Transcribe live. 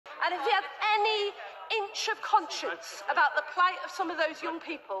And if he had any inch of conscience about the plight of some of those young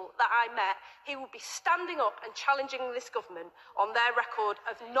people that I met, he would be standing up and challenging this government on their record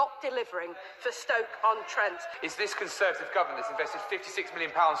of not delivering for Stoke-on-Trent. It's this Conservative government that's invested £56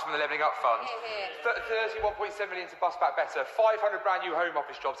 million from the Levelling Up Fund, 31.7 million to Bus Back Better, 500 brand new Home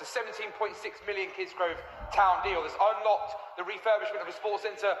Office jobs, a 17.6 million Kidsgrove town deal that's unlocked the refurbishment of a sports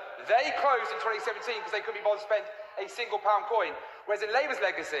centre they closed in 2017 because they couldn't be bothered to spend a single pound coin. Whereas in Labour's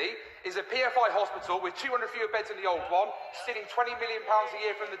legacy is a PFI hospital with 200 fewer beds than the old one, stealing £20 million a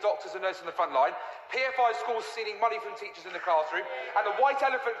year from the doctors and nurses on the front line, PFI schools stealing money from teachers in the classroom, and the White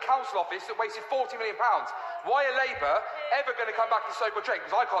Elephant Council Office that wasted £40 million. Why are Labour ever going to come back to Stoke-on-Trent?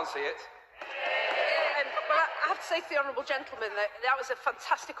 Because I can't see it. Well, I have to say to the honourable gentleman that was a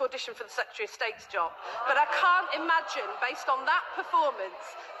fantastic audition for the Secretary of State's job, but I can't imagine, based on that performance,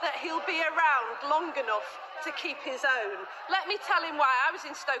 that he'll be around long enough to keep his own. Let me tell him why. I was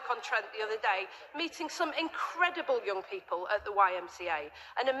in Stoke-on-Trent the other day, meeting some incredible young people at the YMCA,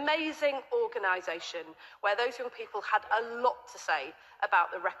 an amazing organisation where those young people had a lot to say about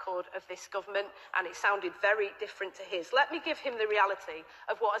the record of this government, and it sounded very different to his. Let me give him the reality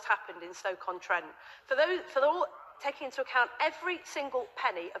of what has happened in Stoke-on-Trent. For all taking into account every single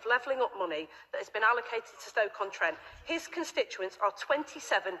penny of levelling up money that has been allocated to Stoke-on-Trent, his constituents are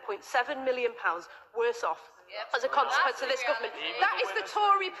 £27.7 million worse off as a consequence of this government. That is the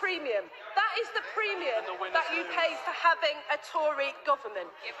Tory premium. That is the premium that you pay for having a Tory government.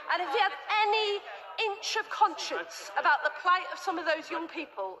 And if he had any inch of conscience about the plight of some of those young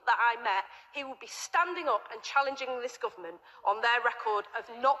people that I met, he would be standing up and challenging this government on their record of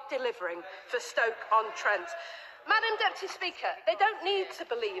not delivering for Stoke-on-Trent. Madam Deputy Speaker, they don't need to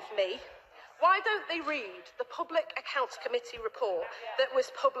believe me. Why don't they read the Public Accounts Committee report that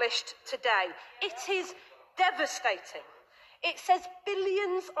was published today? It is devastating. It says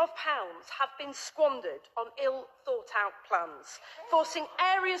billions of pounds have been squandered on ill-thought-out plans, forcing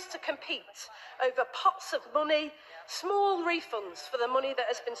areas to compete over pots of money, small refunds for the money that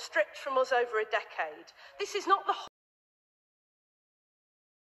has been stripped from us over a decade. This is not the